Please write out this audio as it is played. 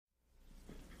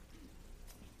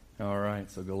All right,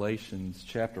 so Galatians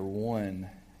chapter 1.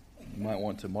 You might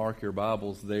want to mark your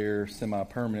Bibles there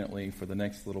semi-permanently for the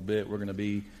next little bit. We're going to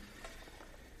be,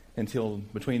 until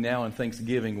between now and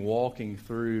Thanksgiving, walking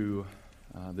through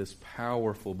this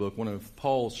powerful book, one of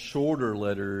Paul's shorter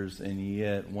letters, and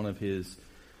yet one of his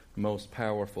most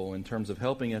powerful in terms of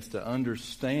helping us to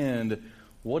understand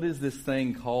what is this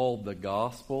thing called the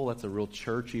gospel. That's a real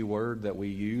churchy word that we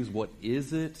use. What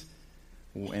is it?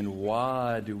 And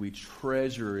why do we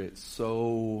treasure it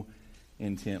so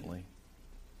intently?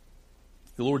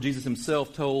 The Lord Jesus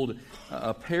himself told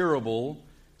a parable,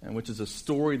 which is a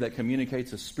story that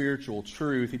communicates a spiritual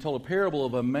truth. He told a parable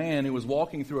of a man who was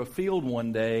walking through a field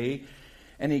one day,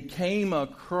 and he came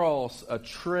across a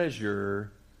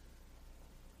treasure.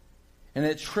 And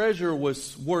that treasure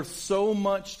was worth so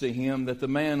much to him that the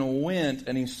man went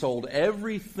and he sold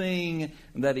everything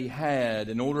that he had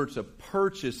in order to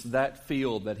purchase that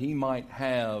field, that he might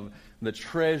have the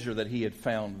treasure that he had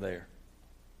found there.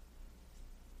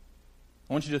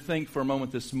 I want you to think for a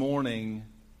moment this morning,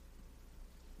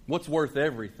 what's worth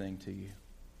everything to you?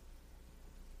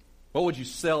 What would you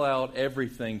sell out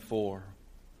everything for?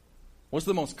 What's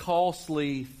the most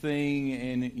costly thing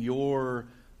in your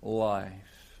life?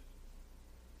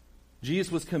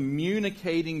 Jesus was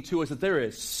communicating to us that there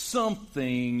is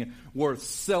something worth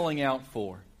selling out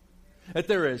for. That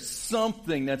there is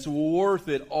something that's worth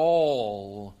it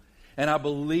all. And I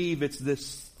believe it's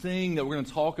this thing that we're going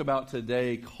to talk about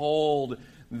today called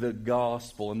the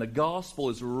gospel. And the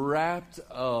gospel is wrapped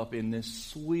up in this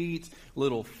sweet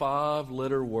little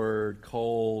 5-letter word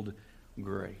called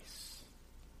grace.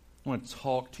 I want to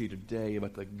talk to you today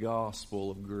about the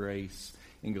gospel of grace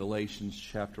in Galatians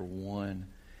chapter 1.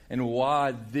 And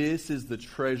why this is the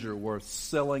treasure worth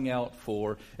selling out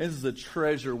for. This is a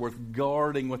treasure worth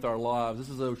guarding with our lives. This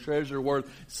is a treasure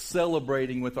worth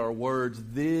celebrating with our words.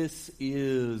 This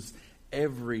is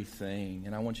everything.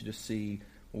 And I want you to see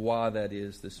why that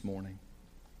is this morning.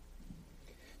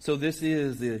 So this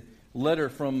is the letter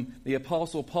from the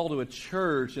Apostle Paul to a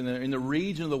church in the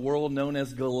region of the world known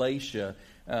as Galatia.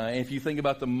 If you think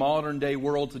about the modern day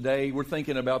world today, we're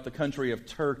thinking about the country of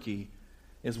Turkey.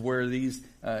 Is where these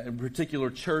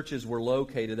particular churches were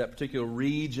located, that particular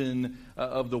region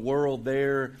of the world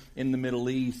there in the Middle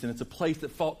East. And it's a place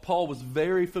that Paul was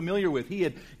very familiar with. He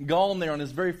had gone there on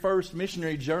his very first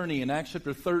missionary journey in Acts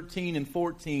chapter 13 and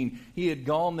 14. He had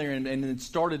gone there and had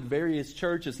started various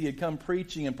churches. He had come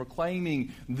preaching and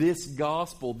proclaiming this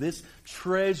gospel, this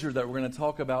treasure that we're going to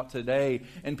talk about today.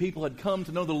 And people had come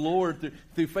to know the Lord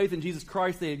through faith in Jesus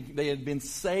Christ. They had been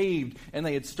saved and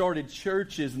they had started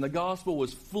churches, and the gospel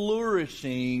was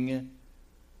flourishing,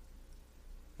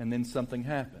 and then something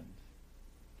happened.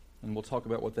 And we'll talk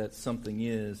about what that something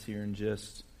is here in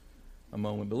just a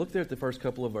moment. But look there at the first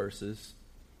couple of verses.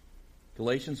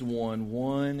 Galatians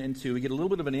 1 and 2. We get a little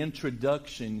bit of an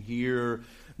introduction here,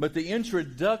 but the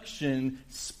introduction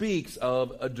speaks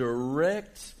of a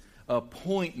direct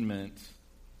appointment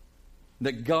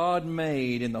that God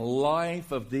made in the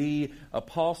life of the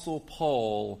Apostle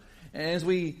Paul. And as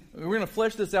we're going to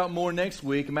flesh this out more next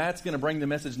week. Matt's going to bring the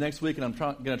message next week, and I'm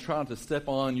going to try not to step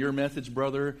on your message,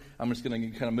 brother. I'm just going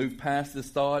to kind of move past this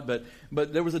thought.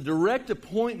 But there was a direct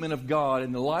appointment of God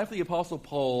in the life of the Apostle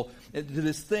Paul to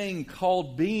this thing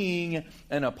called being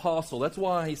an apostle. That's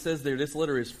why he says there, this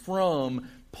letter is from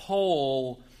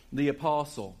Paul the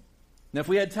Apostle. Now, if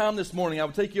we had time this morning, I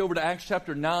would take you over to Acts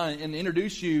chapter 9 and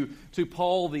introduce you to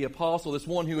Paul the Apostle, this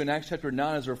one who in Acts chapter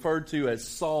 9 is referred to as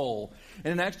Saul.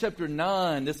 And in Acts chapter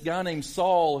 9, this guy named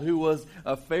Saul, who was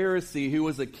a Pharisee, who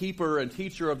was a keeper and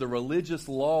teacher of the religious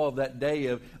law of that day,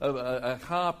 of a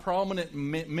high prominent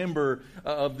member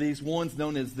of these ones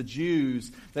known as the Jews,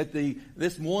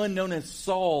 this one known as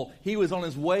Saul, he was on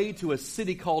his way to a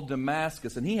city called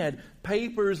Damascus, and he had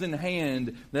papers in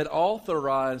hand that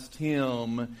authorized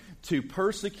him to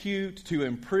persecute, to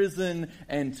imprison,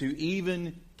 and to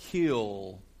even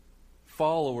kill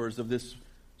followers of this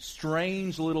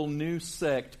strange little new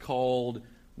sect called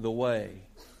the Way.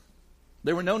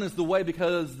 They were known as the Way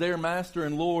because their Master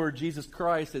and Lord, Jesus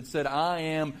Christ, had said, I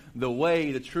am the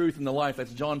way, the truth, and the life.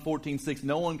 That's John 14:6.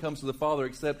 No one comes to the Father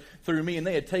except through me. And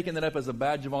they had taken that up as a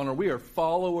badge of honor. We are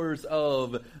followers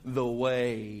of the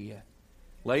Way.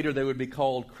 Later they would be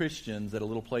called Christians at a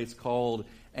little place called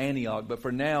Antioch. But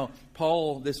for now,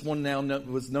 Paul, this one now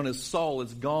was known as Saul,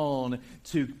 is gone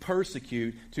to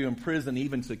persecute, to imprison,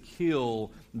 even to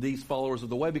kill these followers of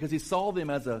the Way because he saw them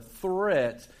as a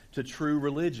threat to true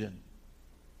religion.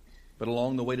 But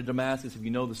along the way to Damascus, if you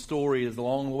know the story, is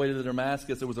along the way to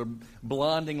Damascus, there was a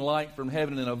blinding light from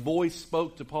heaven, and a voice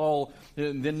spoke to Paul,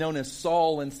 then known as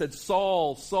Saul, and said,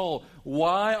 Saul, Saul,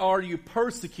 why are you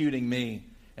persecuting me?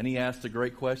 And he asked a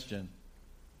great question.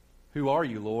 Who are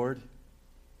you, Lord?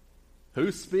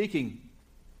 Who's speaking?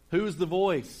 Who's the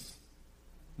voice?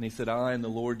 And he said, I am the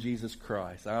Lord Jesus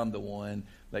Christ. I'm the one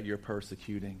that you're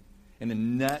persecuting. And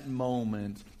in that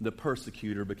moment, the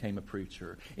persecutor became a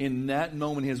preacher. In that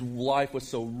moment, his life was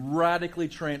so radically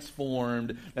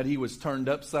transformed that he was turned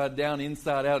upside down,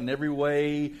 inside out, in every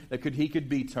way that he could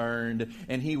be turned.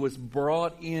 And he was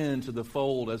brought into the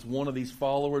fold as one of these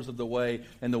followers of the way.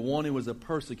 And the one who was a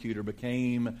persecutor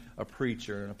became a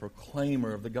preacher and a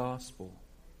proclaimer of the gospel.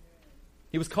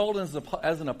 He was called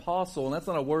as an apostle, and that's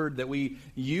not a word that we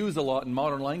use a lot in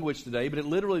modern language today, but it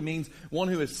literally means one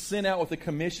who is sent out with a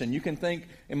commission. You can think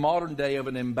in modern day of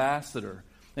an ambassador.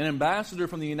 An ambassador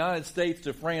from the United States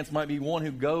to France might be one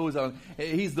who goes on.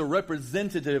 He's the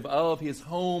representative of his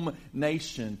home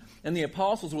nation. And the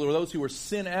apostles were those who were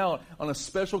sent out on a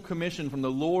special commission from the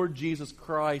Lord Jesus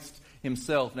Christ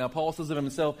himself. Now, Paul says of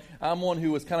himself, I'm one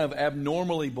who was kind of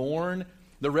abnormally born.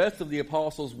 The rest of the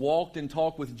apostles walked and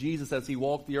talked with Jesus as he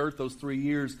walked the earth those 3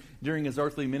 years during his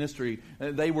earthly ministry.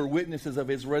 They were witnesses of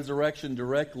his resurrection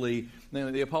directly.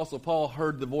 The apostle Paul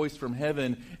heard the voice from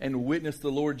heaven and witnessed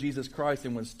the Lord Jesus Christ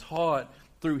and was taught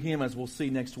through him, as we'll see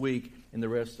next week in the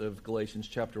rest of Galatians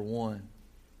chapter 1.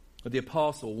 But the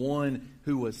apostle, one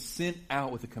who was sent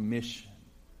out with a commission.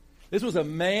 This was a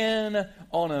man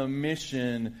on a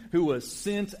mission who was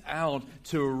sent out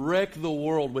to wreck the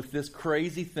world with this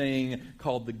crazy thing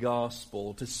called the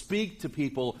gospel, to speak to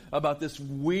people about this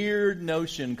weird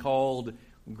notion called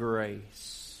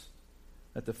grace,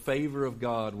 that the favor of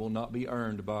God will not be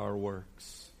earned by our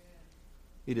works.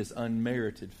 It is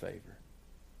unmerited favor.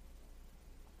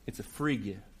 It's a free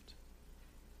gift.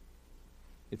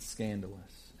 It's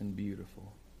scandalous and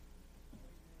beautiful.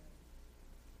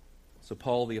 So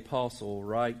Paul the Apostle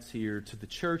writes here to the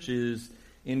churches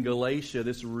in Galatia,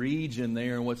 this region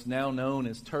there in what's now known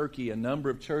as Turkey, a number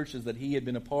of churches that he had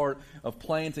been a part of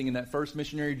planting in that first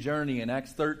missionary journey in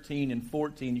Acts 13 and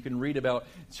 14. You can read about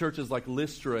churches like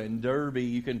Lystra and Derbe.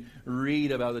 You can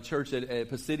read about the church at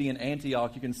Pisidian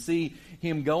Antioch. You can see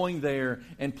him going there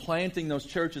and planting those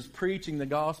churches, preaching the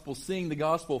gospel, seeing the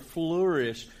gospel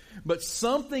flourish. But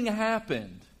something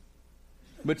happened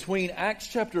between Acts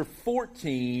chapter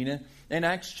 14 and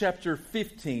Acts chapter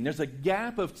 15. There's a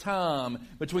gap of time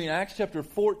between Acts chapter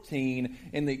 14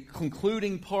 and the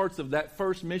concluding parts of that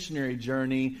first missionary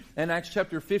journey and Acts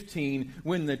chapter 15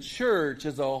 when the church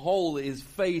as a whole is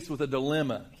faced with a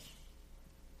dilemma.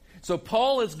 So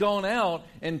Paul has gone out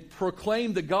and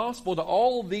proclaimed the gospel to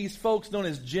all these folks known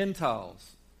as Gentiles.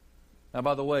 Now,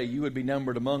 by the way, you would be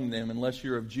numbered among them unless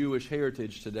you're of Jewish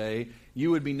heritage today.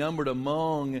 You would be numbered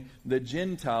among the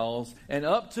Gentiles. And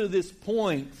up to this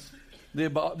point,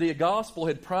 the gospel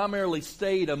had primarily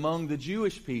stayed among the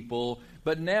Jewish people.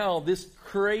 But now this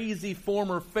crazy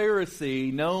former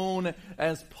Pharisee known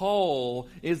as Paul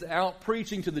is out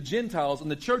preaching to the Gentiles. And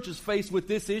the church is faced with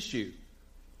this issue.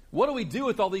 What do we do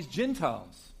with all these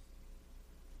Gentiles?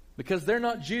 Because they're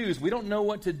not Jews. We don't know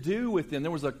what to do with them.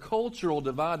 There was a cultural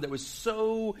divide that was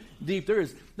so deep. There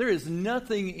is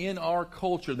nothing in our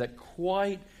culture that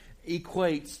quite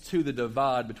equates to the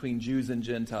divide between Jews and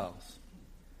Gentiles.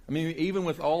 I mean, even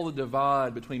with all the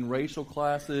divide between racial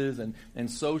classes and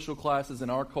social classes in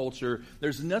our culture,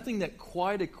 there's nothing that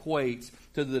quite equates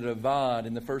to the divide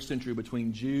in the first century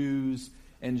between Jews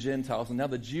and Gentiles. And now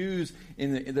the Jews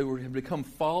had become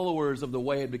followers of the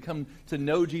way, had become to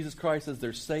know Jesus Christ as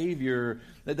their Savior,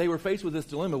 that they were faced with this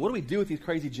dilemma. What do we do with these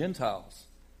crazy Gentiles?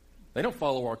 They don't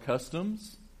follow our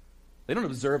customs. They don't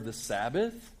observe the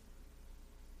Sabbath.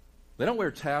 They don't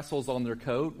wear tassels on their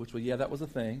coat, which, well, yeah, that was a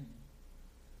thing.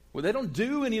 Well, they don't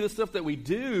do any of the stuff that we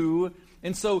do.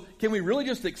 And so can we really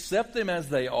just accept them as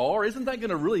they are? Isn't that going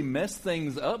to really mess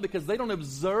things up? Because they don't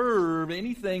observe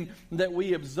anything that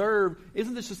we observe.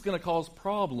 Isn't this just going to cause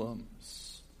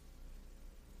problems?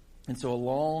 And so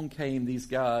along came these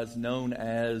guys known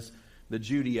as the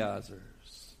Judaizers.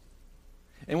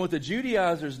 And what the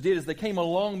Judaizers did is they came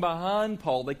along behind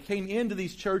Paul. They came into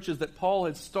these churches that Paul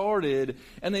had started.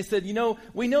 And they said,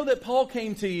 we know that Paul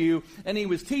came to you and he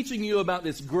was teaching you about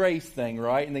this grace thing,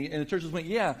 right? And the churches went,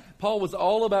 yeah, Paul was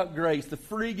all about grace, the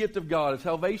free gift of God, of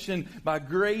salvation by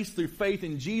grace through faith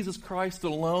in Jesus Christ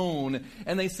alone.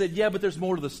 And they said, yeah, but there's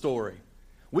more to the story.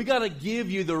 We got to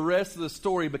give you the rest of the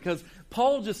story because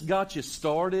Paul just got you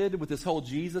started with this whole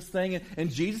Jesus thing. And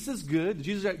Jesus is good. The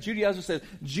Judaizer said,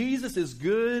 Jesus is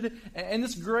good. And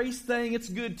this grace thing, it's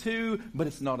good too, but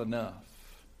it's not enough.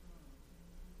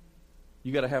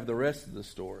 you got to have the rest of the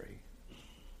story.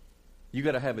 You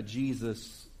got to have a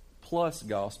Jesus plus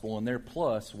gospel, and their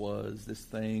plus was this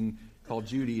thing called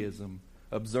Judaism.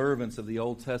 Observance of the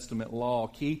Old Testament law,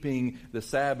 keeping the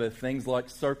Sabbath, things like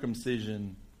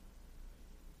circumcision.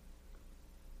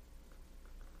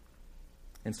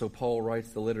 And so Paul writes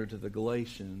the letter to the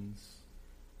Galatians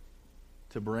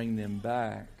to bring them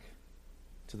back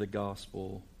to the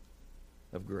gospel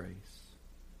of grace.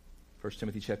 1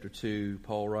 Timothy chapter 2,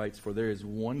 Paul writes, "For there is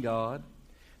one God,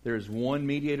 there is one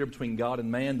mediator between God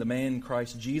and man, the man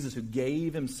Christ Jesus, who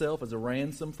gave himself as a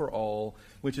ransom for all,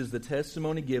 which is the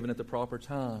testimony given at the proper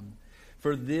time.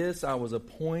 For this I was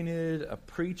appointed a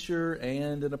preacher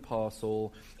and an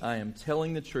apostle. I am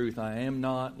telling the truth, I am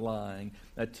not lying,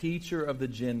 a teacher of the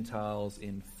Gentiles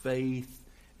in faith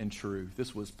and truth."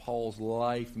 This was Paul's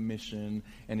life mission,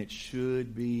 and it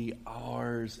should be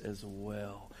ours as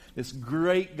well. This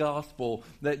great gospel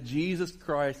that Jesus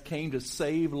Christ came to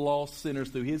save lost sinners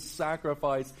through his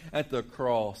sacrifice at the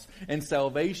cross. And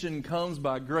salvation comes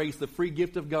by grace, the free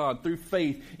gift of God, through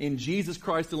faith in Jesus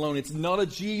Christ alone. It's not a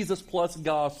Jesus plus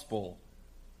gospel.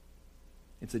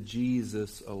 It's a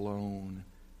Jesus alone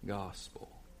gospel.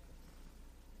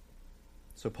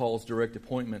 So Paul's direct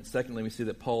appointment. Secondly, we see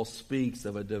that Paul speaks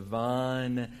of a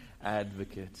divine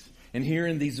advocate. And here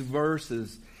in these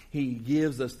verses, he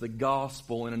gives us the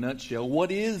gospel in a nutshell.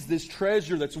 What is this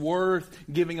treasure that's worth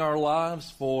giving our lives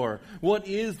for? What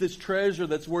is this treasure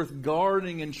that's worth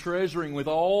guarding and treasuring with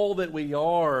all that we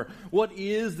are? What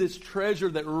is this treasure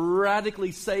that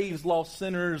radically saves lost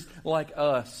sinners like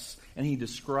us? And he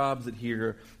describes it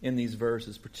here in these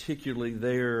verses, particularly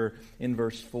there in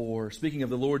verse 4. Speaking of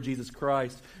the Lord Jesus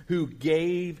Christ, who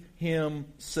gave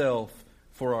himself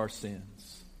for our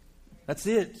sins. That's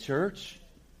it, church.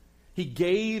 He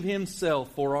gave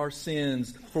himself for our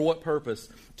sins. For what purpose?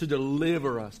 To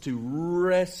deliver us, to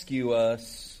rescue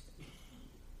us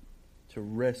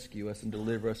and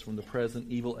deliver us from the present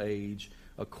evil age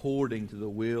according to the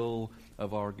will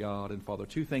of our God and Father.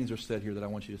 Two things are said here that I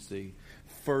want you to see.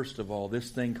 First of all,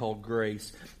 this thing called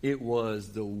grace, it was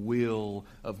the will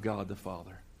of God the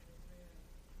Father.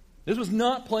 This was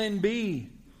not plan B.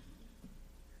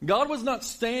 God was not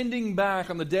standing back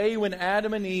on the day when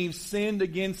Adam and Eve sinned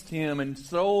against him and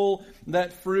stole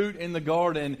that fruit in the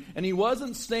garden. And he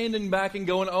wasn't standing back and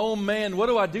going, "Oh man, what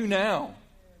do I do now?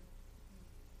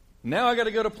 Now I got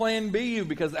to go to plan B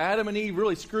because Adam and Eve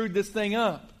really screwed this thing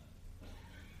up."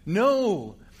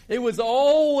 No, it was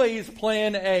always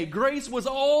plan A. Grace was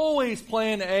always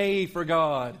plan A for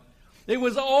God. It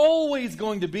was always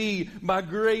going to be by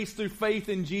grace through faith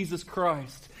in Jesus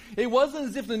Christ. It wasn't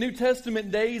as if the New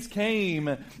Testament days came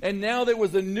and now there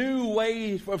was a new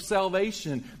way of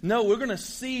salvation. No, we're going to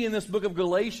see in this book of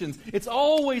Galatians, it's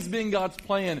always been God's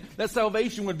plan that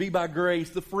salvation would be by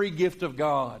grace, the free gift of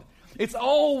God. It's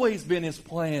always been his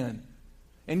plan.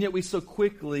 And yet we so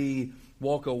quickly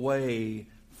walk away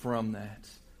from that.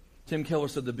 Tim Keller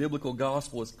said the biblical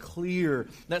gospel is clear.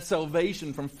 That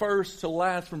salvation from first to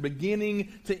last, from beginning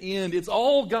to end, it's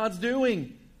all God's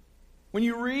doing. When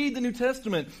you read the New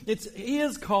Testament, it's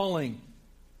his calling.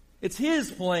 It's his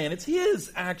plan. It's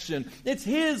his action. It's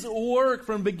his work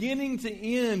from beginning to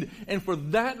end. And for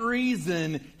that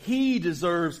reason, he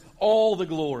deserves all the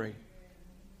glory.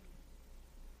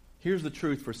 Here's the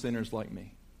truth for sinners like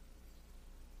me.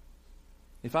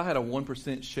 If I had a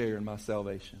 1% share in my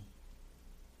salvation,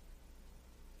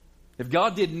 if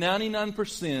God did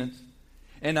 99%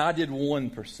 and I did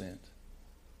 1%,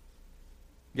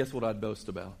 guess what I'd boast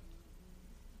about?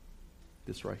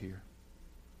 This right here.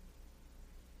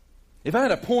 If I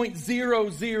had a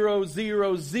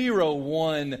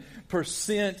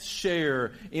 0.00001%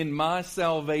 share in my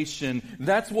salvation,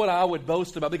 that's what I would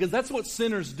boast about, because that's what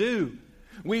sinners do.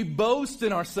 We boast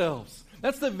in ourselves.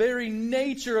 That's the very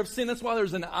nature of sin. That's why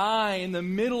there's an I in the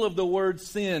middle of the word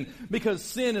sin, because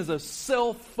sin is a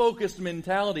self-focused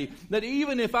mentality that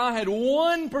even if I had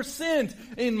 1%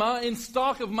 in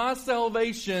stock of my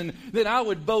salvation, that I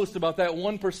would boast about that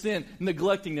 1%,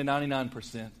 neglecting the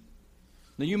 99%.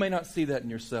 Now you may not see that in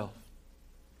yourself,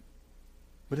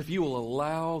 but if you will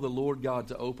allow the Lord God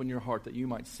to open your heart that you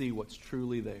might see what's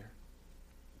truly there,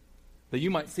 that you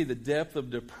might see the depth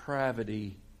of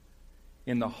depravity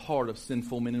in the heart of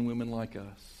sinful men and women like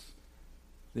us,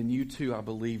 then you too, I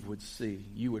believe, would see.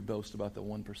 You would boast about the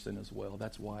 1% as well.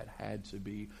 That's why it had to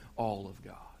be all of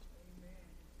God.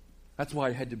 That's why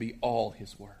it had to be all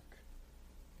his work.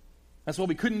 That's why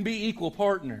we couldn't be equal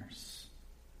partners.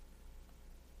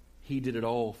 He did it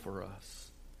all for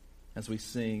us as we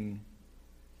sing,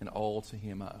 "And all to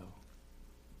him I owe."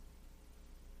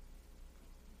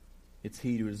 It's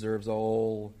he who deserves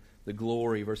all the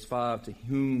glory. Verse 5, to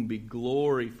whom be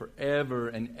glory forever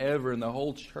and ever. And the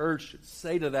whole church should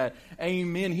say to that,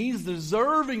 amen. He's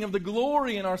deserving of the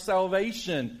glory in our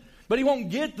salvation. But he won't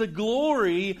get the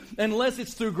glory unless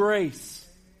it's through grace.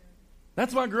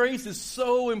 That's why grace is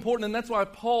so important, and that's why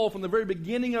Paul, from the very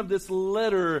beginning of this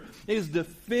letter, is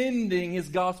defending his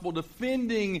gospel,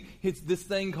 defending this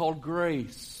thing called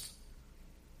grace.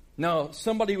 Now,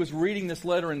 somebody who was reading this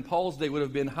letter in Paul's day would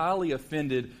have been highly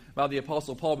offended by the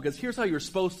Apostle Paul, because here's how you're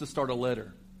supposed to start a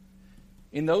letter.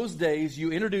 In those days,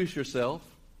 you introduce yourself.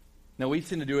 Now, we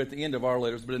tend to do it at the end of our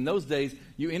letters, but in those days,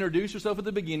 you introduced yourself at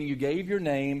the beginning, you gave your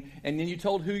name, and then you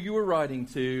told who you were writing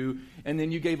to, and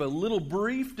then you gave a little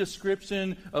brief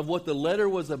description of what the letter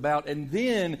was about, and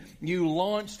then you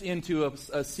launched into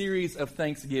a series of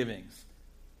thanksgivings.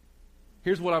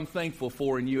 Here's what I'm thankful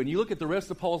for in you. And you look at the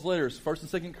rest of Paul's letters,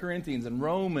 1st and 2nd Corinthians, and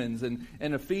Romans, and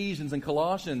Ephesians, and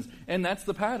Colossians, and that's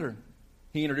the pattern.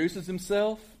 He introduces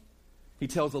himself. He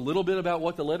tells a little bit about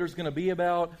what the letter is going to be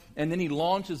about, and then he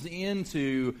launches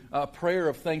into a prayer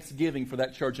of thanksgiving for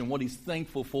that church and what he's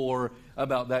thankful for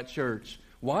about that church.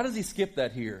 Why does he skip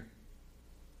that here?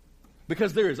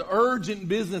 Because there is urgent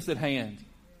business at hand.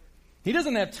 He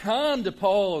doesn't have time to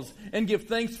pause and give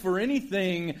thanks for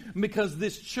anything, because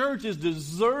this church is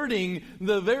deserting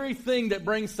the very thing that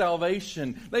brings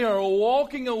salvation. They are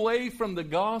walking away from the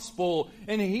gospel,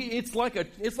 and it's like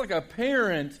a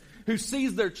parent who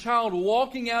sees their child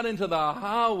walking out into the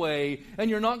highway,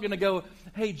 and you're not going to go,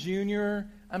 hey, Junior,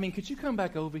 could you come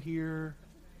back over here?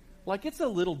 Like, it's a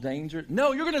little dangerous.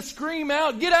 No, you're going to scream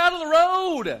out, get out of the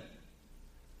road.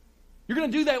 You're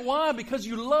going to do that. Why? Because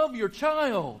you love your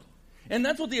child. And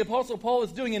that's what the Apostle Paul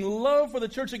is doing in love for the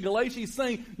church at Galatia. He's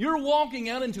saying, you're walking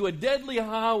out into a deadly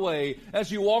highway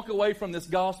as you walk away from this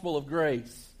gospel of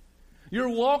grace. You're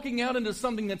walking out into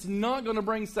something that's not going to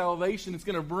bring salvation. It's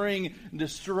going to bring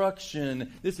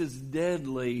destruction. This is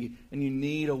deadly, and you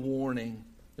need a warning.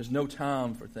 There's no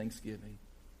time for thanksgiving.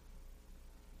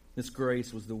 This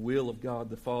grace was the will of God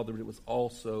the Father, but it was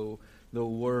also the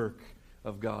work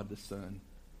of God the Son.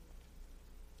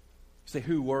 You say,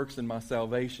 who works in my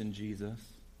salvation, Jesus?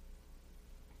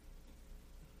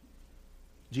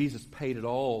 Jesus paid it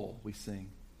all, we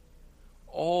sing.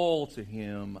 All to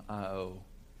him I owe.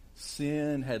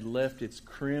 Sin had left its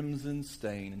crimson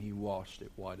stain, and he washed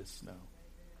it white as snow.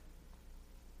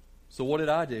 So what did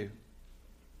I do?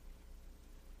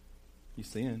 You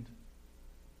sinned.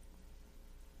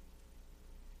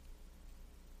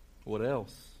 What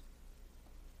else?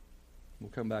 We'll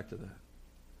come back to that.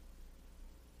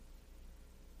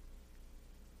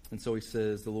 And so he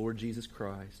says, the Lord Jesus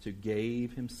Christ, who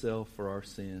gave himself for our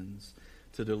sins,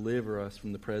 to deliver us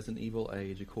from the present evil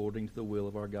age according to the will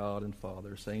of our God and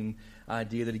Father. Same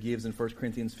idea that he gives in 1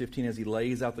 Corinthians 15 as he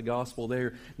lays out the gospel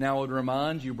there. Now I would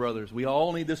remind you, brothers, we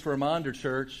all need this reminder,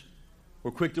 church.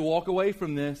 We're quick to walk away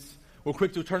from this. We're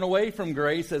quick to turn away from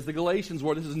grace, as the Galatians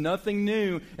were. This is nothing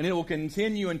new, and it will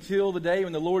continue until the day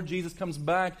when the Lord Jesus comes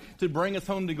back to bring us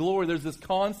home to glory. There's this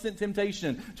constant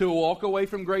temptation to walk away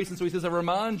from grace. And so he says, I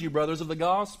remind you, brothers, of the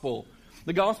gospel.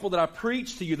 The gospel that I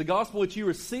preached to you, the gospel which you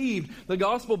received, the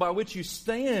gospel by which you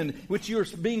stand, which you are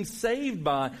being saved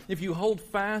by, if you hold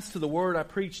fast to the word I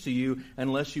preached to you,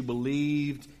 unless you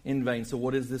believed in vain. So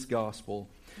what is this gospel?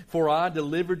 For I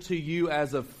delivered to you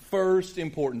as of first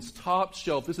importance, top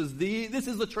shelf. This is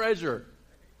the treasure.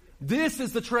 This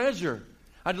is the treasure.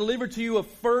 I delivered to you of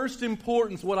first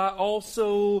importance what I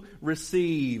also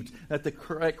received,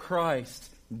 that Christ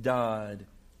died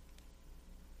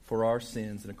for our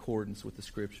sins in accordance with the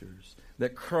Scriptures,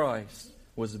 that Christ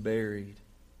was buried,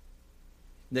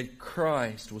 that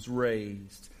Christ was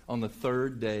raised on the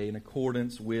third day in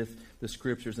accordance with the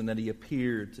Scriptures, and that he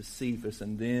appeared to Cephas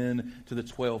and then to the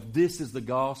 12. This is the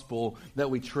gospel that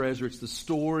we treasure. It's the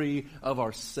story of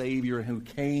our Savior who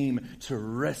came to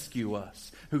rescue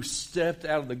us, who stepped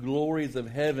out of the glories of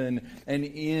heaven and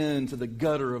into the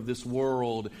gutter of this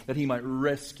world that he might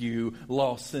rescue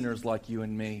lost sinners like you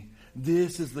and me.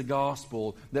 This is the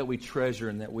gospel that we treasure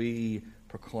and that we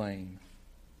proclaim.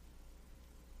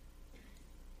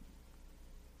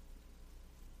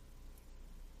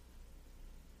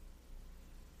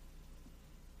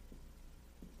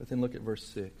 But then look at verse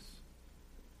 6.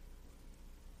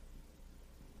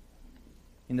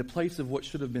 In the place of what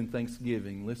should have been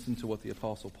thanksgiving, listen to what the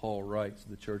Apostle Paul writes to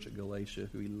the church at Galatia,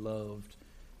 who he loved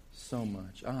so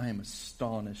much. I am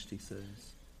astonished, he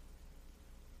says.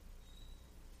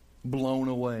 Blown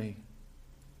away,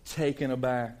 taken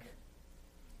aback.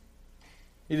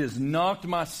 It has knocked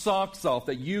my socks off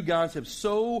that you guys have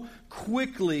so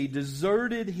quickly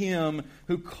deserted him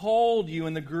who called you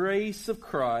in the grace of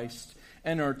Christ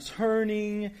and are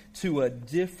turning to a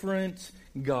different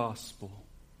gospel.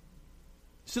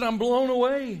 He said, I'm blown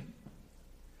away.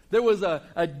 There was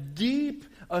a deep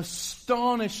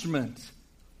astonishment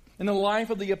in the life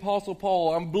of the Apostle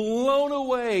Paul. I'm blown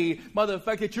away by the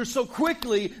fact that you're so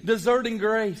quickly deserting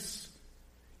grace.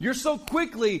 You're so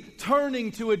quickly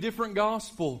turning to a different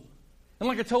gospel. And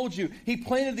like I told you, he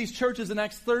planted these churches in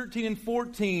Acts 13 and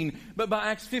 14, but by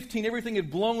Acts 15, everything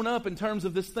had blown up in terms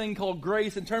of this thing called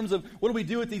grace, in terms of what do we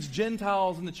do with these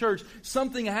Gentiles in the church.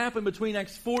 Something happened between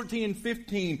Acts 14 and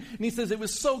 15, and he says it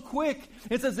was so quick.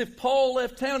 It's as if Paul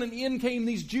left town and in came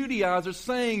these Judaizers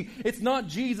saying it's not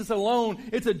Jesus alone,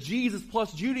 it's a Jesus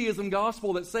plus Judaism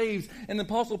gospel that saves. And the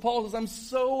Apostle Paul says, I'm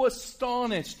so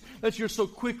astonished that you're so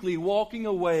quickly walking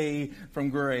away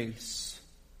from grace.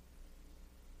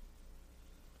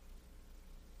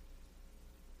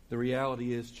 The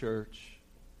reality is, church,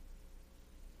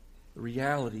 the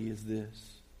reality is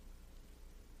this,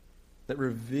 that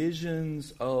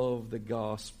revisions of the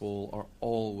gospel are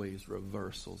always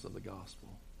reversals of the gospel.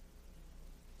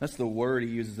 That's the word he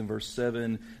uses in verse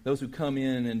 7. Those who come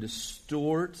in and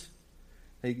distort,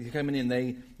 they come in and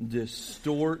they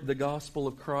distort the gospel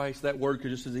of Christ. That word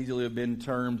could just as easily have been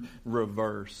termed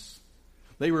reverse.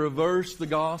 They reverse the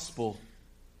gospel.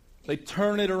 They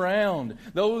turn it around.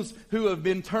 Those who have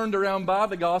been turned around by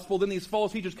the gospel, then these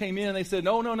false teachers came in and they said,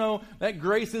 no, that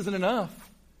grace isn't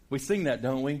enough. We sing that,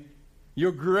 don't we?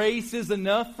 Your grace is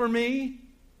enough for me.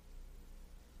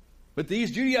 But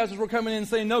these Judaizers were coming in and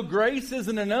saying, no, grace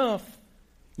isn't enough.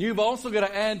 You've also got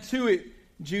to add to it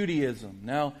Judaism.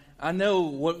 Now, I know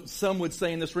what some would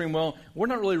say in this room, well, we're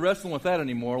not really wrestling with that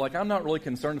anymore. Like, I'm not really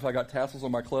concerned if I got tassels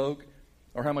on my cloak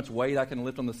or how much weight I can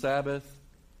lift on the Sabbath,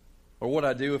 or what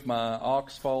I do if my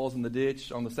ox falls in the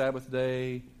ditch on the Sabbath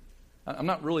day. I'm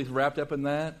not really wrapped up in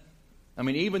that. I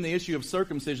mean, even the issue of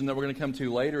circumcision that we're going to come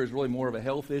to later is really more of a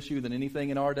health issue than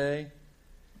anything in our day.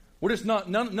 We're just not,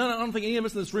 I don't think any of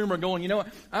us in this room are going, you know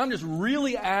what, I'm just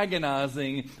really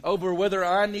agonizing over whether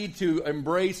I need to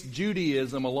embrace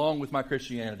Judaism along with my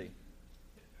Christianity.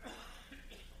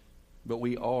 But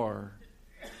we are,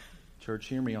 church,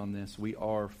 hear me on this, we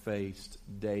are faced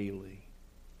daily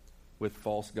with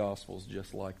false gospels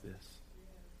just like this.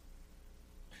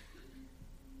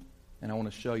 And I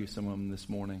want to show you some of them this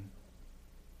morning.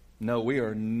 No, we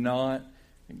are not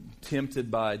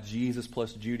tempted by Jesus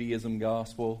plus Judaism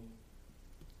gospel,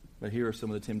 but here are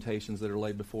some of the temptations that are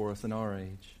laid before us in our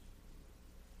age.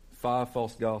 5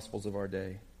 false gospels of our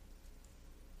day.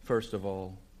 First of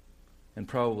all, and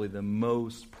probably the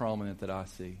most prominent that I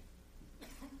see,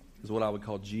 is what I would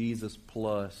call Jesus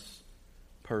plus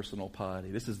personal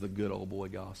piety. This is the good old boy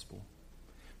gospel.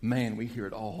 Man, we hear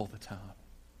it all the time.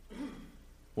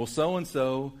 Well,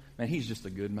 so-and-so, man, he's just a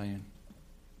good man.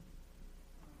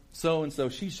 So-and-so,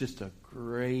 she's just a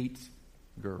great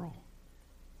girl.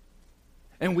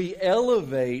 And we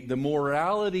elevate the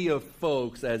morality of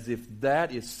folks as if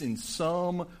that is in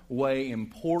some way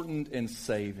important and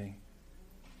saving.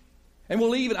 And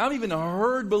I've even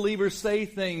heard believers say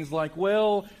things like,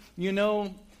 well, you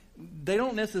know, they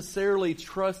don't necessarily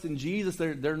trust in Jesus.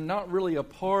 They're not really a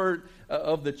part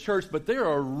of the church, but they're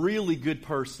a really good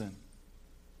person.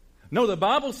 No, the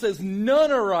Bible says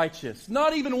none are righteous,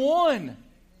 not even one.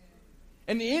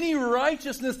 And any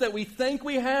righteousness that we think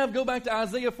we have, go back to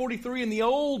Isaiah 43 in the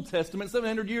Old Testament,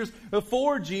 700 years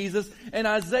before Jesus, and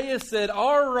Isaiah said,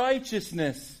 our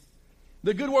righteousness,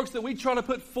 the good works that we try to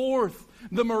put forth,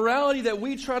 the morality that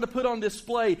we try to put on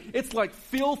display, it's like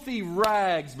filthy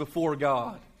rags before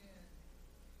God.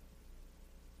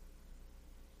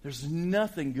 There's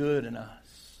nothing good in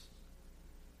us.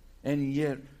 And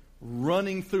yet,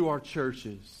 running through our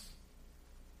churches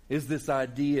is this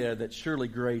idea that surely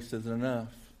grace isn't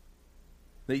enough.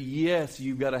 That yes,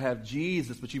 you've got to have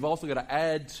Jesus, but you've also got to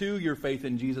add to your faith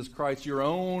in Jesus Christ your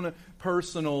own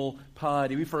personal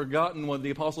piety. We've forgotten what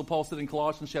the Apostle Paul said in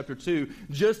Colossians chapter 2.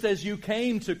 Just as you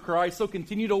came to Christ, so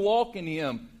continue to walk in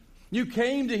Him. You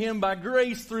came to Him by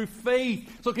grace through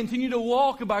faith, so continue to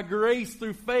walk by grace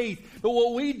through faith. But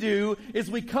what we do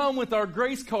is we come with our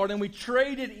grace card and we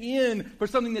trade it in for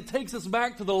something that takes us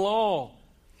back to the law.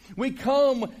 We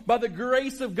come by the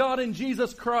grace of God in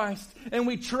Jesus Christ and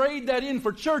we trade that in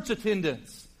for church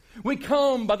attendance. We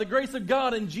come by the grace of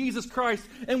God in Jesus Christ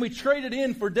and we trade it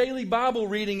in for daily Bible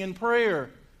reading and prayer.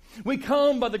 We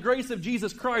come by the grace of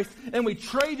Jesus Christ and we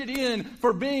trade it in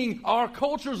for being our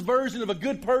culture's version of a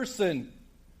good person.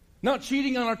 Not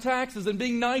cheating on our taxes and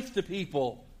being nice to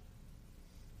people.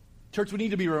 Church, we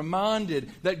need to be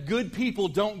reminded that good people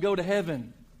don't go to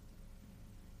heaven.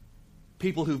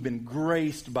 People who've been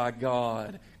graced by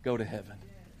God go to heaven.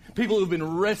 People who've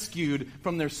been rescued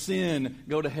from their sin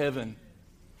go to heaven.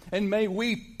 And may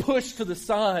we push to the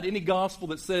side any gospel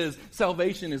that says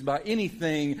salvation is by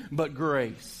anything but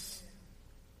grace.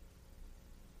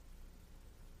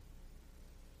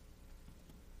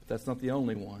 But that's not the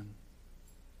only one.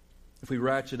 If we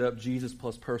ratchet up Jesus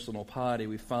plus personal piety,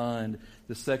 we find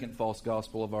the second false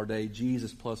gospel of our day,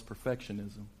 Jesus plus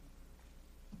perfectionism.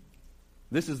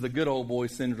 This is the good old boy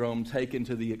syndrome taken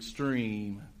to the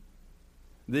extreme.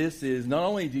 This is, not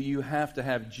only do you have to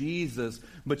have Jesus,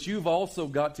 but you've also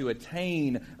got to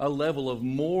attain a level of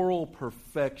moral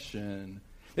perfection.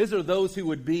 These are those who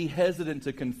would be hesitant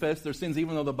to confess their sins,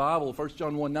 even though the Bible, 1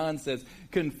 John 1:9 says,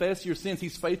 confess your sins.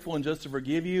 He's faithful and just to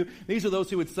forgive you. These are those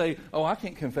who would say, oh, I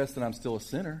can't confess that I'm still a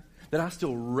sinner, that I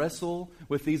still wrestle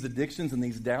with these addictions and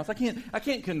these doubts. I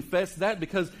can't confess that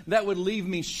because that would leave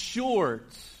me short.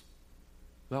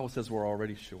 The Bible says we're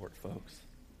already short, folks.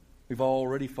 We've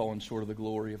already fallen short of the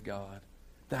glory of God.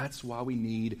 That's why we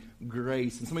need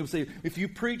grace. And some people say, if you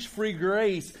preach free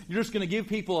grace, you're just going to give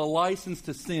people a license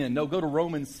to sin. No, go to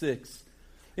Romans 6.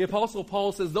 The Apostle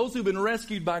Paul says, those who've been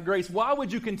rescued by grace, why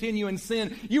would you continue in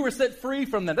sin? You were set free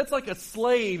from that. That's like a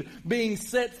slave being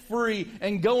set free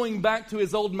and going back to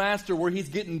his old master where he's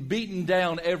getting beaten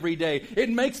down every day. It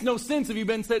makes no sense if you've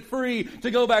been set free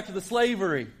to go back to the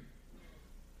slavery.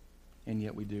 And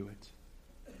yet we do it.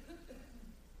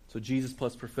 So Jesus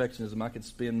plus perfectionism, I could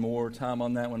spend more time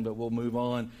on that one, but we'll move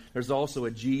on. There's also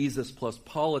a Jesus plus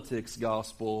politics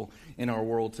gospel in our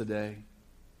world today.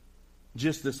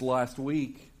 Just this last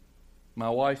week, my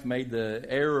wife made the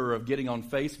error of getting on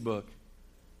Facebook.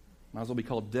 Might as well be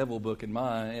called Devil Book in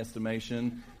my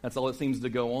estimation. That's all it seems to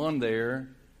go on there.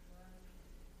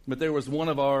 But there was one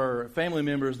of our family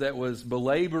members that was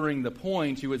belaboring the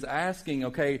point. He was asking,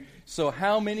 okay, so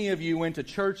how many of you went to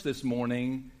church this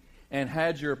morning and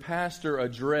had your pastor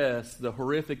address the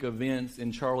horrific events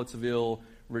in Charlottesville,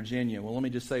 Virginia? Well, let me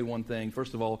just say one thing.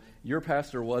 First of all, your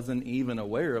pastor wasn't even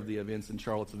aware of the events in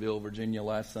Charlottesville, Virginia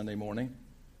last Sunday morning.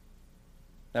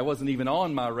 That wasn't even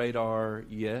on my radar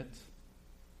yet.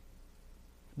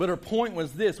 But her point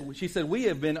was this. She said, we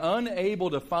have been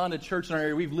unable to find a church in our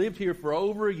area. We've lived here for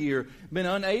over a year, been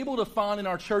unable to find in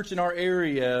our church in our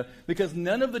area because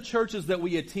none of the churches that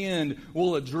we attend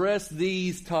will address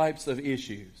these types of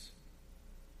issues.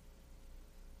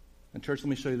 And church, let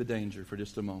me show you the danger for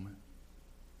just a moment.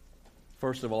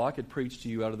 First of all, I could preach to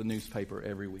you out of the newspaper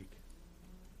every week.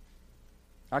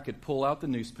 I could pull out the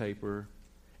newspaper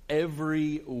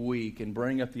every week and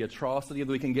bring up the atrocity of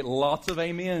the week and get lots of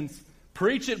amens.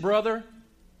 Preach it, brother.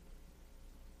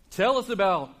 Tell us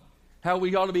about how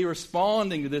we ought to be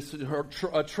responding to this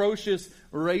atrocious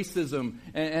racism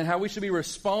and how we should be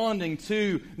responding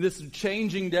to this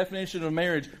changing definition of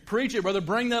marriage. Preach it, brother.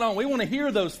 Bring that on. We want to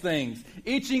hear those things.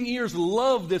 Itching ears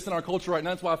love this in our culture right now.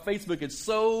 That's why Facebook is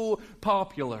so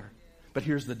popular. But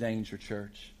here's the danger,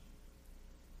 church.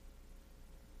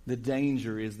 The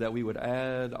danger is that we would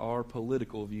add our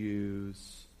political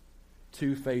views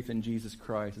to faith in Jesus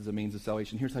Christ as a means of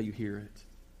salvation. Here's how you hear it.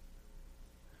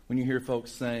 When you hear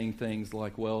folks saying things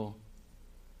like, well,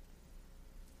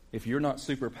 if you're not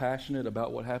super passionate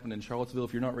about what happened in Charlottesville,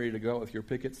 if you're not ready to go out with your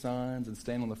picket signs and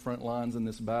stand on the front lines in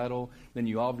this battle, then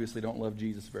you obviously don't love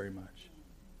Jesus very much.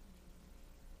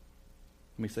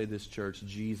 Let me say this, church.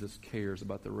 Jesus cares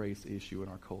about the race issue in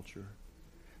our culture.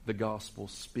 The gospel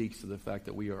speaks to the fact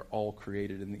that we are all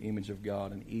created in the image of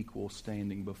God and equal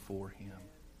standing before Him.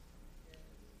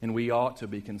 And we ought to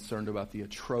be concerned about the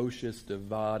atrocious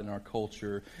divide in our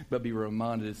culture, but be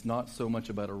reminded it's not so much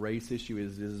about a race issue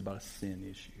as it is about a sin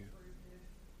issue.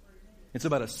 It's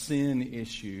about a sin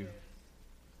issue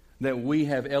that we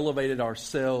have elevated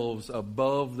ourselves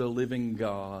above the living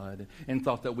God and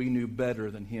thought that we knew better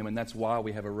than Him, and that's why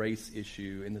we have a race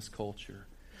issue in this culture.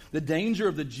 The danger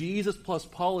of the Jesus plus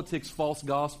politics false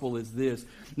gospel is this,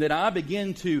 that I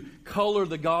begin to color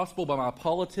the gospel by my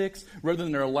politics rather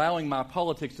than allowing my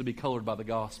politics to be colored by the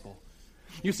gospel.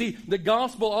 You see, the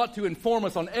gospel ought to inform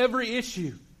us on every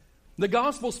issue. The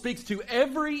gospel speaks to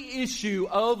every issue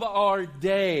of our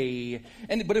day.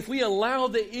 But if we allow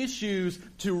the issues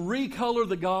to recolor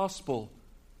the gospel,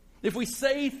 if we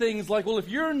say things like, well, if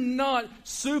you're not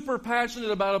super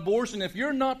passionate about abortion, if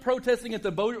you're not protesting at the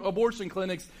abortion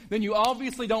clinics, then you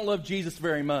obviously don't love Jesus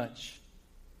very much.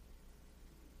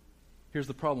 Here's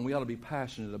the problem. We ought to be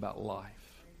passionate about life.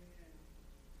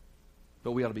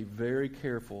 But we ought to be very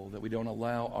careful that we don't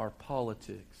allow our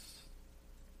politics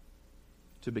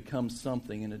to become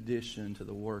something in addition to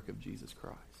the work of Jesus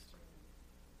Christ.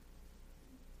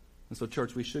 And so,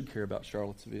 church, we should care about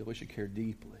Charlottesville. We should care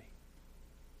deeply.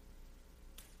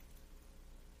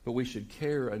 But we should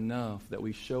care enough that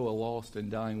we show a lost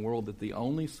and dying world that the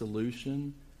only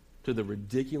solution to the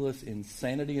ridiculous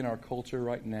insanity in our culture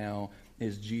right now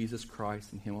is Jesus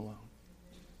Christ and Him alone.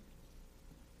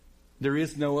 There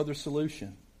is no other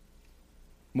solution.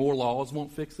 More laws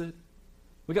won't fix it.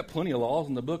 We got plenty of laws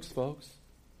in the books, folks.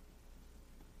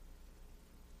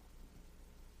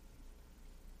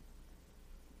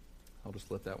 I'll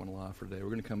just let that one lie for today. We're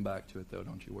going to come back to it, though,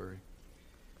 don't you worry.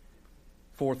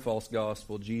 Fourth false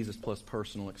gospel, Jesus plus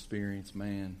personal experience.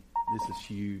 Man, this is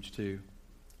huge, too.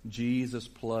 Jesus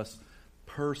plus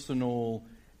personal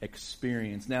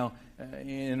experience. Now,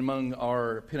 among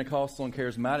our Pentecostal and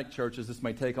charismatic churches, this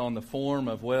may take on the form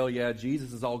of, well, yeah,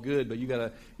 Jesus is all good, but you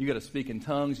gotta speak in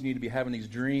tongues. You need to be having these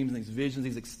dreams and these visions,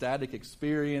 these ecstatic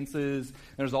experiences.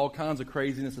 And there's all kinds of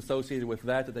craziness associated with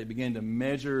that they begin to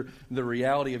measure the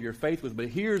reality of your faith with. But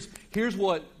here's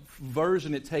what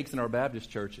version it takes in our Baptist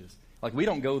churches. Like, we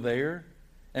don't go there,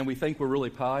 and we think we're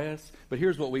really pious, but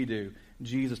here's what we do.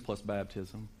 Jesus plus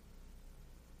baptism.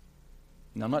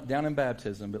 Now, I'm not down in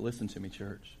baptism, but listen to me,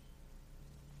 church.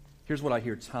 Here's what I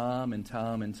hear time and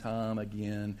time and time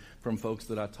again from folks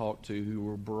that I talk to who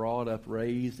were brought up,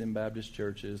 raised in Baptist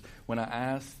churches. When I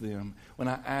ask them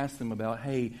about,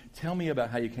 hey, tell me about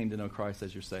how you came to know Christ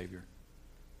as your Savior.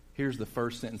 Here's the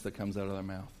first sentence that comes out of their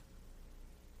mouth.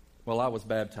 Well, I was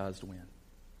baptized when?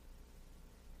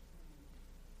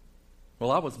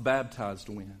 Well, I was baptized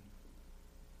when?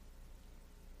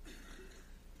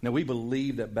 Now, we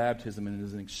believe that baptism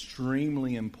is an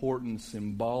extremely important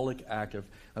symbolic act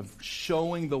of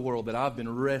showing the world that I've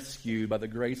been rescued by the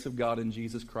grace of God in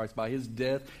Jesus Christ, by His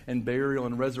death and burial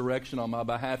and resurrection on my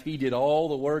behalf. He did all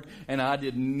the work, and I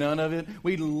did none of it.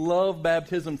 We love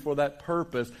baptism for that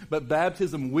purpose, but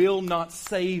baptism will not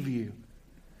save you.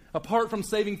 Apart from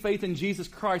saving faith in Jesus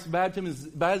Christ,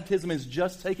 baptism is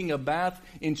just taking a bath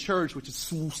in church, which is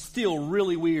still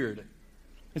really weird.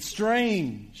 It's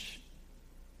strange.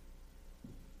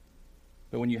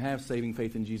 But when you have saving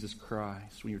faith in Jesus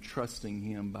Christ, when you're trusting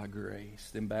Him by grace,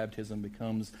 then baptism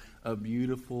becomes a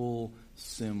beautiful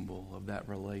symbol of that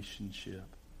relationship.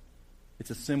 It's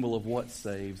a symbol of what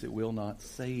saves. It will not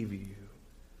save you.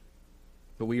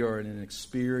 But we are in an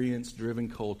experience-driven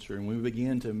culture, and when we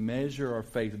begin to measure our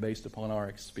faith based upon our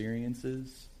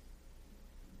experiences,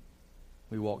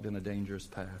 we walk down a dangerous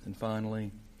path. And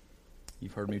finally,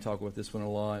 you've heard me talk about this one a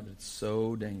lot, but it's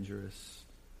so dangerous.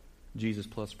 Jesus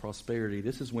plus prosperity.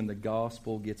 This is when the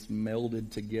gospel gets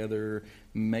melded together,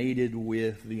 mated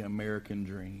with the American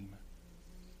dream.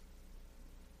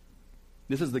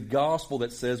 This is the gospel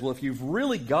that says, well, if you've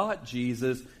really got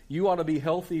Jesus, you ought to be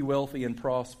healthy, wealthy, and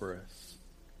prosperous.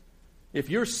 If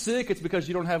you're sick, it's because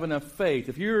you don't have enough faith.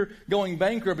 If you're going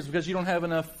bankrupt, it's because you don't have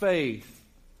enough faith.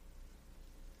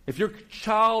 If your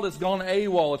child has gone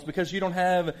AWOL, it's because you don't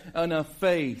have enough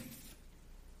faith.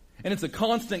 And it's a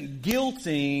constant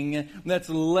guilting that's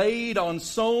laid on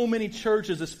so many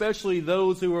churches, especially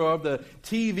those who are of the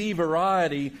TV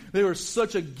variety. There is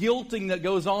such a guilting that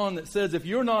goes on that says if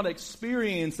you're not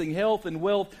experiencing health and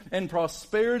wealth and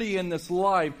prosperity in this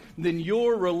life, then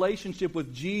your relationship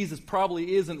with Jesus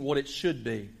probably isn't what it should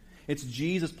be. It's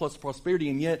Jesus plus prosperity.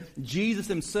 And yet, Jesus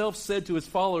Himself said to His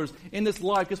followers, in this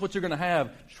life, guess what you're going to have?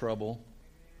 Trouble.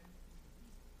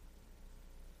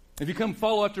 If you come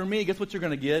follow after me, guess what you're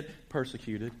going to get?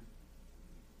 Persecuted.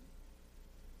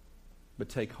 But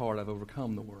take heart, I've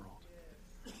overcome the world.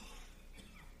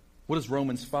 What does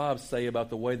Romans 5 say about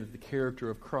the way that the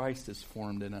character of Christ is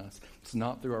formed in us? It's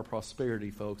not through our prosperity,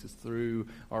 folks. It's through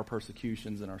our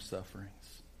persecutions and our sufferings.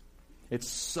 It's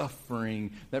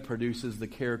suffering that produces the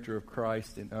character of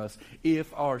Christ in us.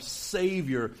 If our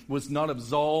Savior was not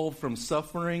absolved from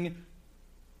suffering,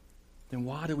 then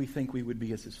why do we think we would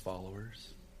be as His followers?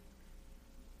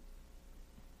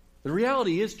 The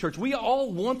reality is, church, we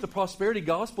all want the prosperity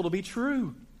gospel to be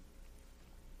true.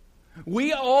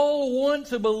 We all want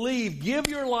to believe, give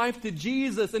your life to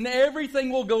Jesus, and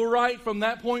everything will go right from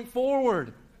that point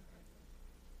forward.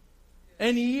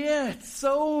 And yet,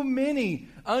 so many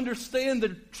understand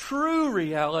the true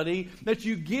reality that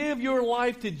you give your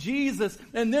life to Jesus,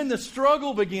 and then the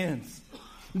struggle begins.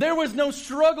 There was no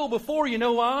struggle before. You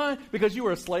know why? Because you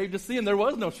were a slave to sin. There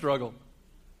was no struggle.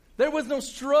 There was no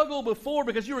struggle before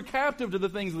because you were captive to the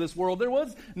things of this world. There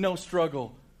was no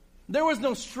struggle. There was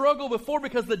no struggle before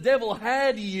because the devil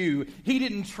had you. He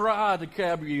didn't try to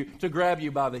grab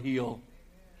you by the heel.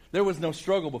 There was no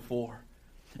struggle before.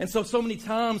 And so many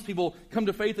times people come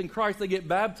to faith in Christ, they get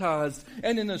baptized,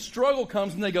 and then the struggle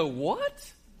comes and they go,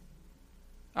 what?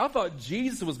 I thought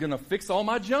Jesus was going to fix all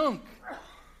my junk.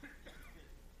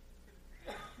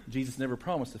 Jesus never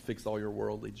promised to fix all your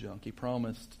worldly junk. He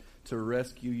promised to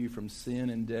rescue you from sin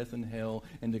and death and hell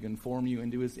and to conform you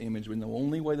into His image, when the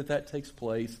only way that that takes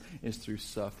place is through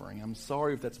suffering. I'm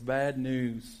sorry if that's bad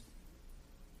news.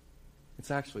 It's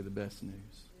actually the best news.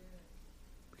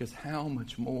 Because how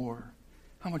much more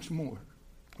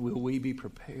will we be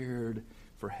prepared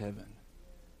for heaven,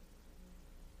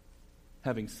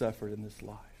 having suffered in this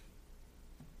life?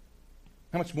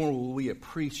 How much more will we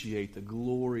appreciate the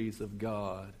glories of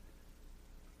God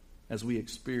as we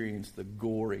experience the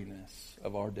goriness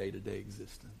of our day-to-day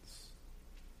existence?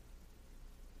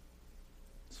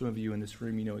 Some of you in this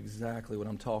room, you know exactly what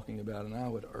I'm talking about, and I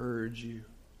would urge you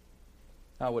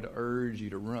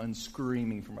to run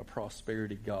screaming from a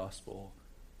prosperity gospel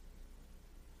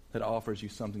that offers you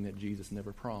something that Jesus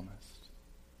never promised.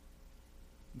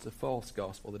 It's a false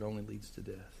gospel that only leads to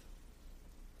death.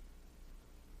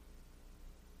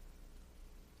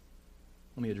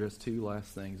 Let me address two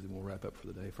last things and we'll wrap up for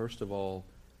the day. First of all,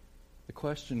 the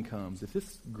question comes, if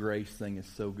this grace thing is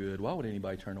so good, why would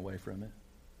anybody turn away from it?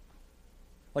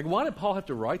 Like, why did Paul have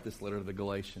to write this letter to the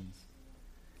Galatians?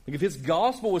 Like, if his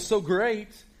gospel was so great,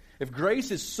 if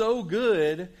grace is so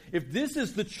good, if this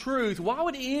is the truth, why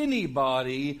would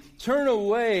anybody turn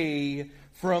away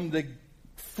from the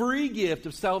free gift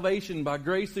of salvation by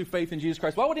grace through faith in Jesus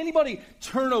Christ? Why would anybody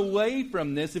turn away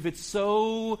from this if it's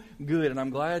so good? And I'm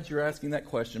glad you're asking that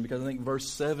question, because I think verse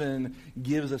 7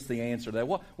 gives us the answer to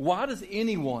that.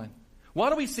 Why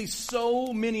do we see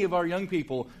so many of our young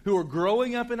people who are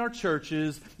growing up in our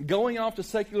churches, going off to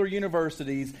secular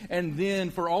universities, and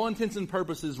then, for all intents and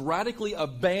purposes, radically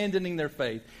abandoning their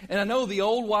faith? And I know the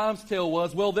old wives' tale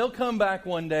was, well, they'll come back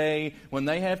one day when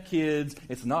they have kids.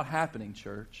 It's not happening,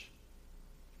 church.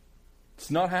 It's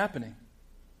not happening.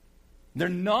 They're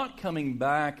not coming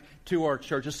back to our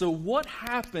churches. So what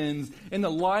happens in the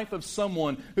life of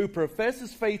someone who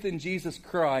professes faith in Jesus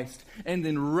Christ and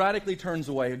then radically turns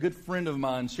away? A good friend of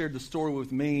mine shared the story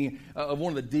with me of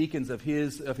one of the deacons of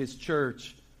his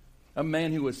church. A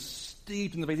man who was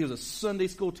steeped in the faith. He was a Sunday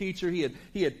school teacher. He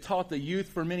had taught the youth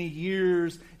for many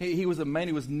years. He was a man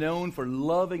who was known for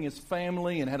loving his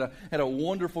family and had a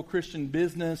wonderful Christian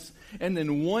business. And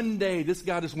then one day, this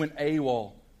guy just went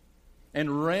AWOL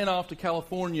and ran off to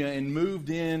California and moved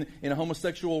in a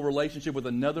homosexual relationship with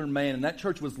another man, and that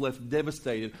church was left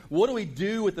devastated. What do we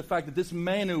do with the fact that this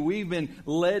man who we've been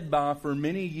led by for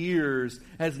many years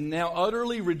has now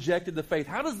utterly rejected the faith?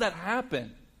 How does that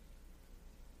happen?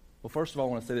 Well, first of all,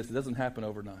 I want to say this. It doesn't happen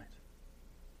overnight.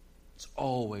 It's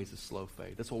always a slow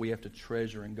fade. That's why we have to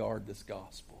treasure and guard this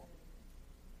gospel.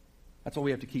 That's why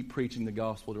we have to keep preaching the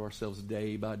gospel to ourselves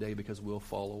day by day, because we'll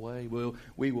fall away.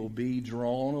 We will be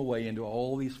drawn away into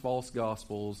all these false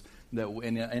gospels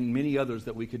and many others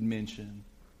that we could mention.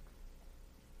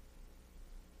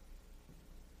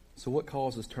 So what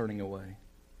causes turning away?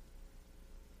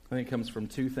 I think it comes from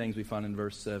two things we find in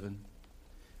verse 7.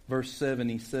 Verse 7,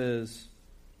 he says,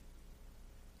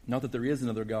 not that there is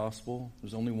another gospel,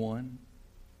 there's only one,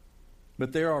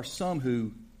 but there are some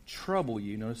who trouble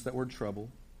you. Notice that word trouble.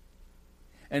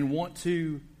 And want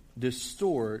to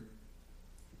distort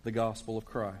the gospel of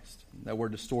Christ. That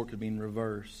word distort could mean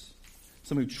reverse.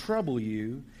 Some who trouble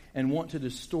you and want to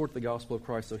distort the gospel of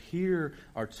Christ. So here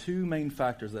are two main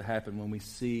factors that happen when we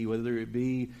see, whether it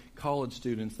be college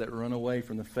students that run away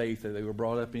from the faith that they were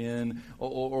brought up in,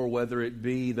 or whether it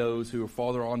be those who are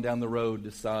farther on down the road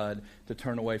decide to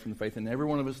turn away from the faith. And every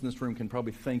one of us in this room can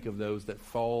probably think of those that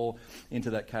fall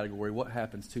into that category. What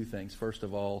happens? Two things. First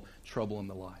of all, trouble in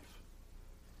the life.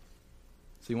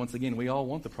 See, once again, we all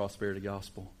want the prosperity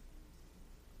gospel.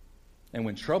 And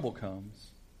when trouble comes,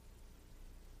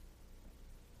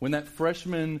 when that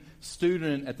freshman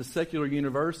student at the secular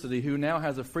university who now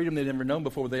has a freedom they've never known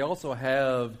before, they also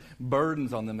have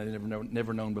burdens on them they've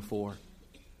never known before.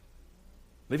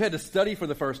 They've had to study for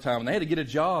the first time, and they had to get a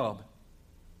job.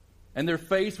 And they're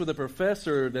faced with a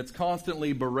professor that's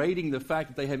constantly berating the fact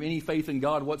that they have any faith in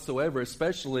God whatsoever,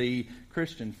 especially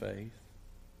Christian faith.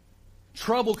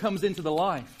 Trouble comes into the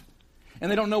life, and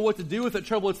they don't know what to do with that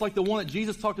trouble. It's like the one that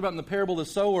Jesus talked about in the parable of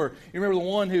the sower. You remember the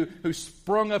one who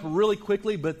sprung up really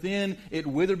quickly, but then it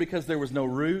withered because there was no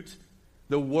root.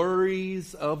 The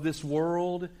worries of this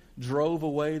world drove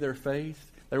away their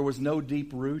faith. There was no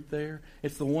deep root there.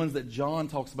 It's the ones that John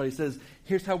talks about. He says,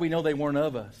 here's how we know they weren't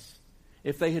of us.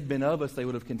 If they had been of us, they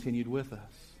would have continued with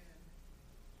us.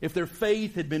 If their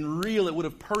faith had been real, it would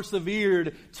have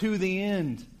persevered to the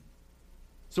end.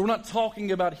 So we're not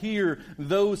talking about here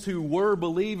those who were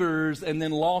believers and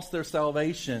then lost their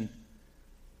salvation.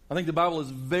 I think the Bible is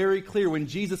very clear when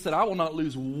Jesus said, I will not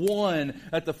lose one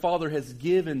that the Father has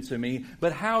given to me.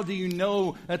 But how do you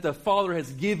know that the Father has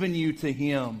given you to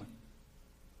Him?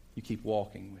 You keep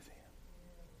walking with Him.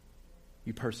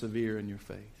 you persevere in your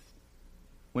faith.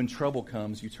 When trouble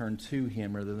comes, you turn to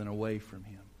Him rather than away from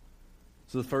Him.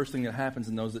 So the first thing that happens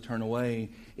in those that turn away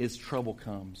is trouble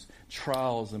comes.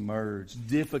 Trials emerge.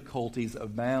 Difficulties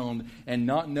abound. And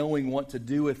not knowing what to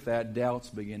do with that, doubts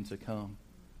begin to come.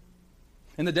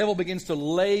 And the devil begins to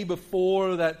lay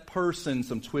before that person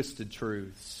some twisted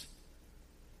truths.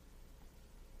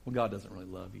 Well, God doesn't really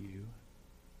love you.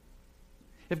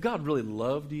 If God really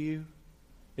loved you,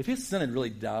 if His Son had really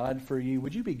died for you,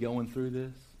 would you be going through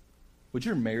this? Would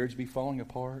your marriage be falling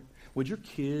apart? Would your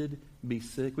kid be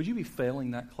sick? Would you be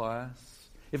failing that class?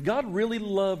 If God really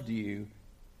loved you,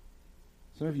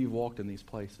 some of you have walked in these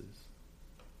places.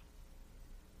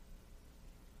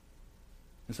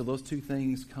 And so those two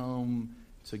things come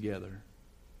together.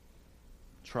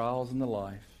 Trials in the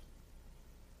life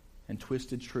and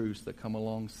twisted truths that come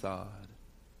alongside.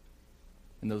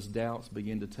 And those doubts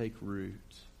begin to take root.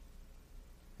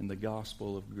 And the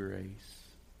gospel of grace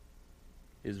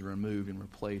is removed and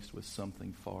replaced with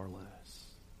something far less.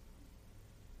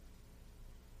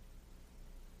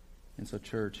 And so,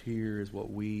 church, here is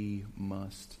what we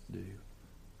must do.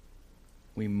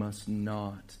 We must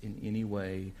not in any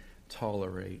way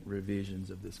tolerate revisions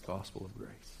of this gospel of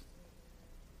grace.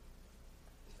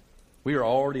 We are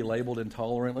already labeled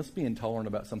intolerant. Let's be intolerant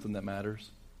about something that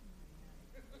matters.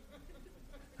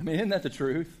 I mean, isn't that the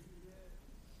truth?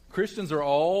 Christians are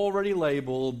already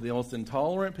labeled the most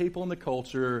intolerant people in the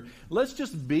culture. Let's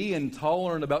just be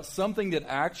intolerant about something that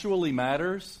actually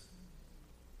matters.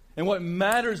 And what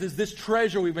matters is this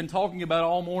treasure we've been talking about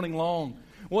all morning long.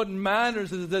 What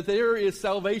matters is that there is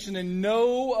salvation in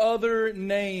no other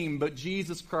name but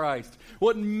Jesus Christ.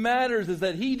 What matters is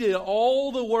that He did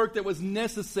all the work that was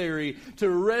necessary to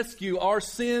rescue our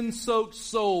sin-soaked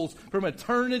souls from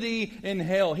eternity in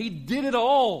hell. He did it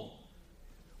all.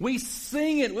 We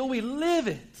sing it. Will we live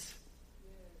it?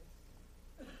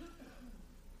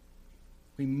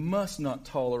 We must not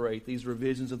tolerate these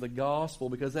revisions of the gospel,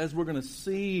 because as we're going to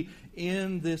see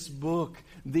in this book,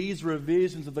 these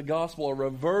revisions of the gospel are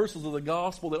reversals of the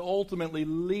gospel that ultimately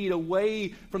lead away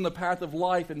from the path of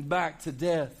life and back to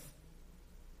death.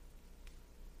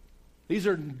 These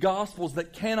are gospels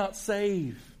that cannot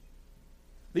save.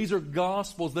 These are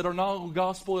gospels that are not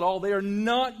gospel at all. They are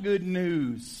not good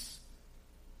news.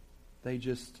 They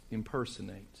just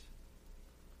impersonate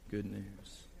good news.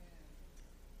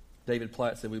 David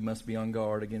Platt said we must be on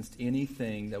guard against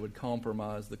anything that would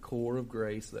compromise the core of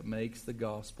grace that makes the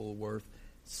gospel worth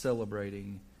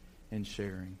celebrating and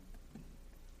sharing.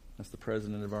 That's the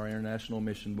president of our International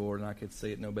Mission Board, and I could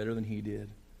say it no better than he did.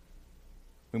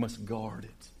 We must guard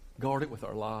it. Guard it with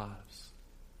our lives.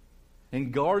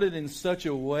 And guard it in such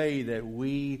a way that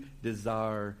we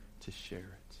desire to share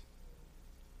it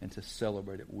and to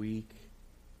celebrate it week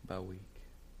by week.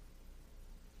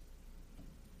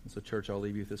 And so, church, I'll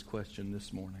leave you with this question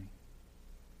this morning.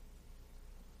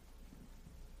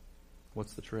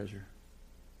 What's the treasure?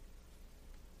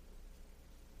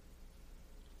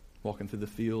 Walking through the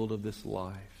field of this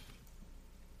life,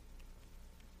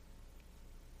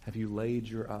 have you laid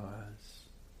your eyes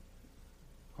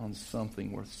on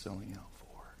something worth selling out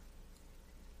for?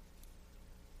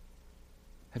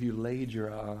 Have you laid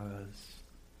your eyes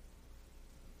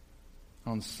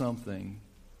on something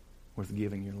worth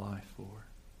giving your life for?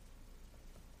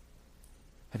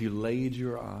 Have you laid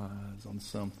your eyes on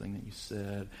something that you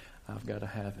said, I've got to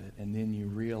have it, and then you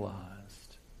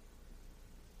realized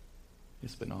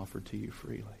it's been offered to you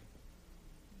freely?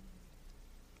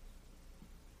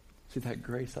 See, that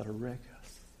grace ought to wreck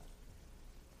us.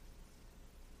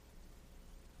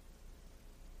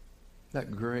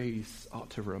 That grace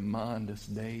ought to remind us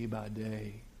day by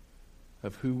day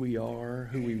of who we are,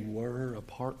 who we were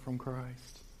apart from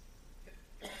Christ,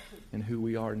 and who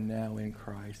we are now in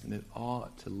Christ. And it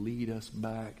ought to lead us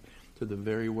back to the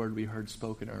very word we heard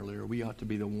spoken earlier. We ought to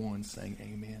be the ones saying,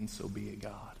 amen, so be it,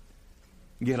 God.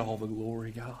 Get all the glory,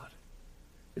 God.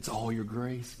 It's all your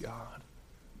grace, God.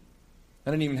 I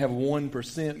didn't even have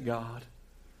 1%, God.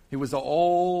 It was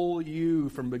all you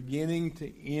from beginning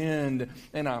to end,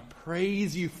 and I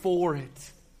praise you for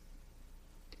it.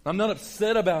 I'm not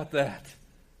upset about that.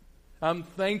 I'm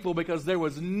thankful because there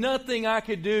was nothing I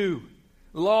could do.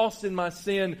 Lost in my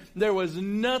sin, there was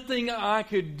nothing I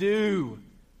could do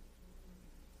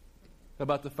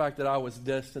about the fact that I was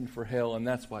destined for hell, and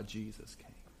that's why Jesus came.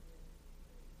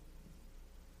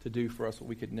 To do for us what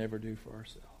we could never do for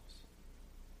ourselves.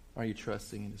 Are you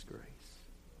trusting in His grace?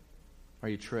 Are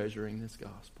you treasuring this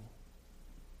gospel?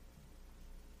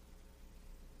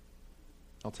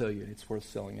 I'll tell you, it's worth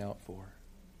selling out for.